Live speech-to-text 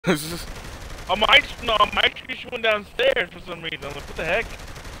Oh, my tree just went downstairs for some reason. I'm like, what the heck?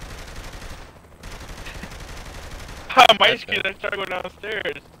 My tree that started going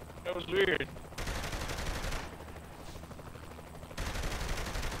downstairs. That was weird.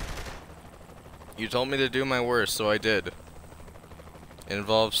 You told me to do my worst, so I did. It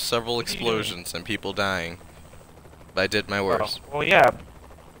involves several explosions and people dying. But I did my worst. Well, yeah.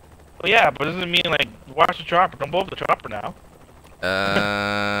 Well, yeah, but it doesn't mean, like, watch the chopper. Don't blow up the chopper now.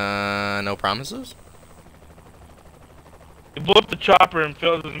 No promises? You blow up the chopper and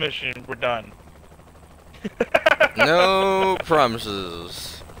fail the mission, we're done. No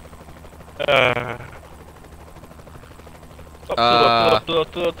promises. Yeah.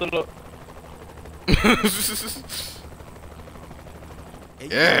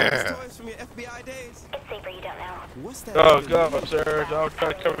 Stories from your FBI days? It's safer you don't know. What's that? Go, sir. I'll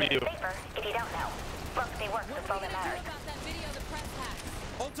try to cover you. It's safer if you don't know. Look, they work. That's all that matters.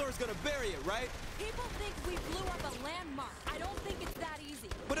 Ultor's gonna bury it, right? People think we blew up a landmark. I don't think it's that easy.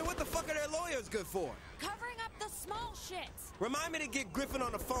 But then what the fuck are their lawyers good for? Covering up the small shits. Remind me to get Griffin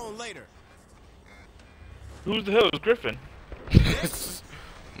on the phone later. Who's the hell is Griffin? Keep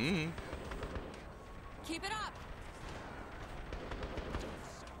it up.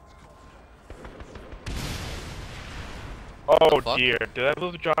 Oh dear, did I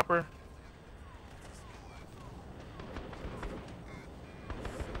lose the chopper?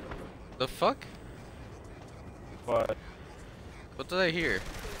 The fuck? What? What did I hear?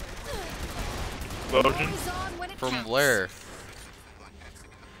 Explosion? From where?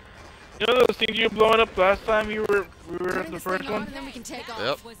 You know those things you were blowing up last time we were at the first one? Then we can take off.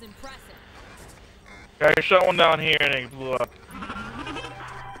 Yep. Was impressive. Yeah, I shot one down here and it blew up.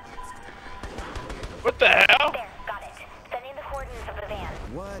 What the hell? There, got it. Sending the coordinates of the van.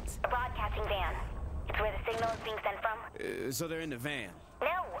 What? A broadcasting van. It's where the signal is being sent from. So they're in the van.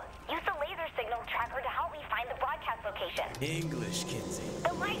 No! Use the laser signal tracker to help me find the broadcast location. English, Kinsey.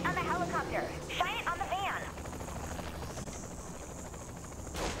 The light on the helicopter. Shine it on the van.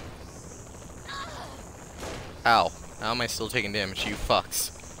 Ow. How am I still taking damage, you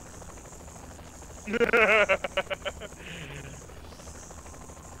fucks?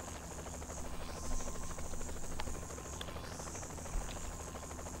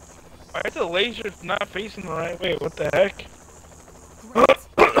 Why is the laser not facing the right way? What the heck?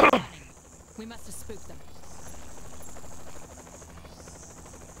 We must have spooked them.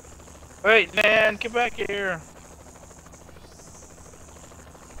 Wait, man, get back here.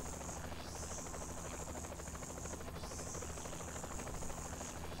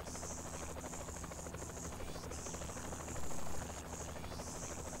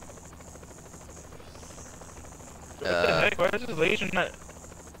 What the heck? Why is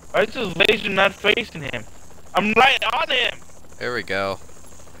this laser not facing him? I'm right on him! There we go.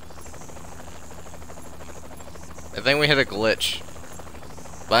 I think we hit a glitch.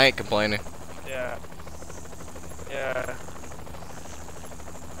 But I ain't complaining. Yeah. Yeah.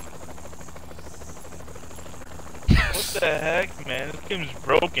 What the heck, man? This game's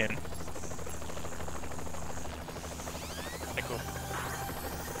broken. Cool.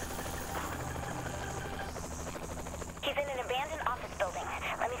 He's in an abandoned office building.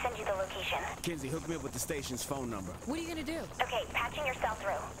 Let me send you the location. Kinsey, hook me up with the station's phone number. What are you gonna do? Okay, patching your cell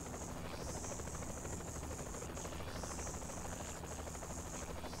through.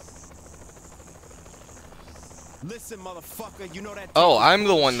 Listen, motherfucker, you know that. Oh, I'm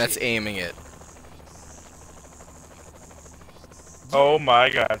the one that's aiming it. Oh my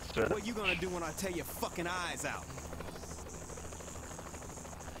god, sir. What you gonna do when I tear your fucking eyes out?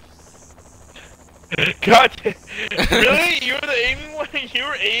 God, really? You were the aiming one? You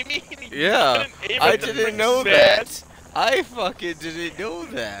were aiming? Yeah, I didn't know that. I fucking didn't know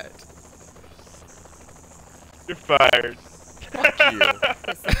that. You're fired. Fuck you.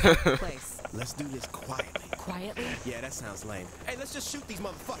 Place. Let's do this quietly. Quietly? Yeah, that sounds lame. Hey, let's just shoot these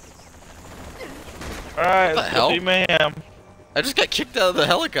motherfuckers. Alright, What the let's hell? go see mayhem. I just got kicked out of the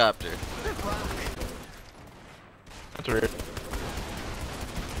helicopter. That's weird.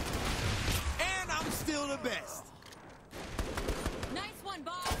 And I'm still the best. Nice one,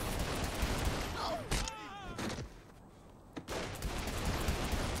 boss.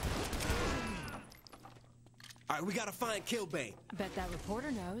 All right, we gotta find Killbane. Bet that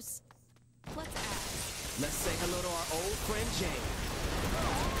reporter knows. Let's ask. Let's say hello to our old friend Jane.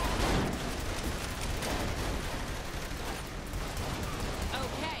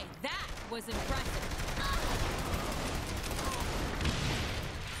 Okay, that was impressive.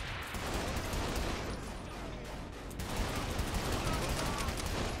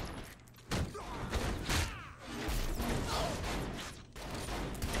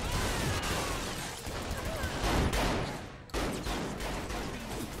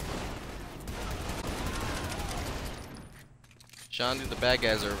 Johnny, the bad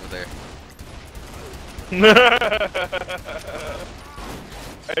guys are over there.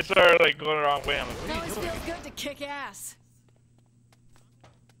 I started like going the wrong way. I'm like, It what are always you doing? feels good to kick ass.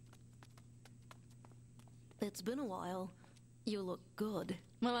 It's been a while. You look good.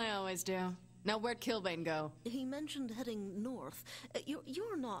 Well, I always do. Now, where'd Kilbane go? He mentioned heading north.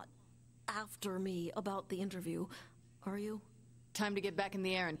 You're not after me about the interview, are you? Time to get back in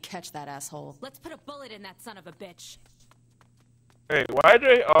the air and catch that asshole. Let's put a bullet in that son of a bitch. Hey, why do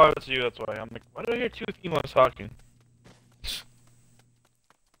I? Oh, it's you. That's why. I'm like, why do I hear two females talking?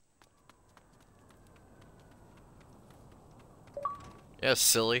 Yeah,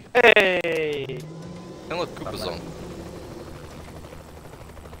 silly. Hey! And look, Koopa's on.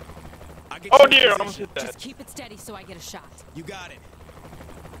 I get Oh you in dear! I position. almost hit that. Just keep it steady so I get a shot. You got it.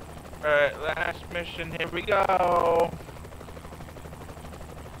 Alright, last mission. Here we go.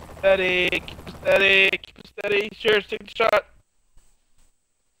 Steady. Keep it steady. Keep it steady. Sure, take the shot.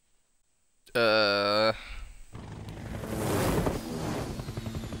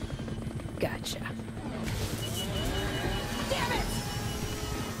 Gotcha. Damn it!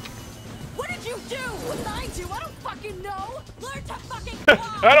 What did you do? What did I do? I don't fucking know. Learn to fucking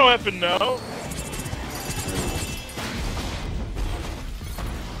fly. I don't have to know.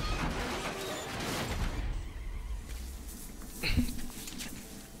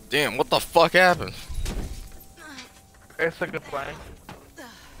 Damn, what the fuck happened? It's like a plan.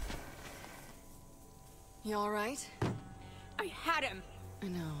 You alright? I had him. I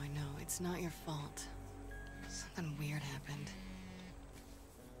know. It's not your fault. Something weird happened.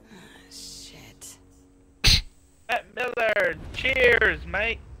 Ah, shit. Matt Miller, cheers,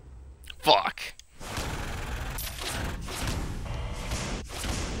 mate. Fuck.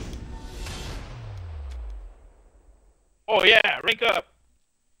 Oh yeah, rank up.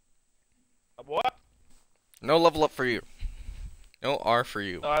 What? No level up for you. No R for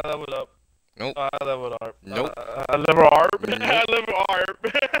you. Oh, I leveled up. Nope. I leveled up. Nope. I level ARP. Nope. I level ARP.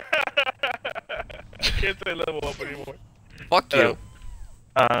 I can't say level up anymore. Fuck you.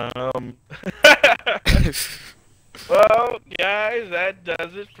 Well, guys, that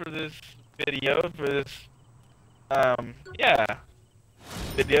does it for this video. Yeah,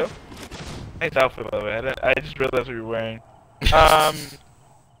 video. Nice outfit, by the way. I just realized what you're wearing.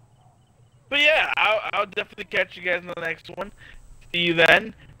 But yeah, I'll definitely catch you guys in the next one. See you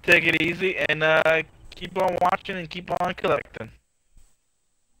then. Take it easy and keep on watching and keep on collecting.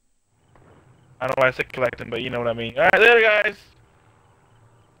 I don't know why I said collecting, but you know what I mean. All right, later, guys.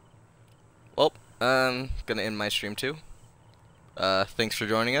 Well, gonna end my stream too. Thanks for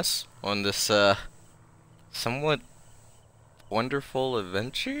joining us on this, somewhat wonderful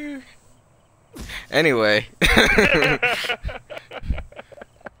adventure? Anyway.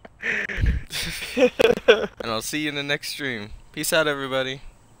 And I'll see you in the next stream. Peace out, everybody.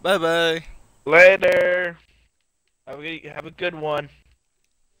 Bye-bye. Later. Have a good one.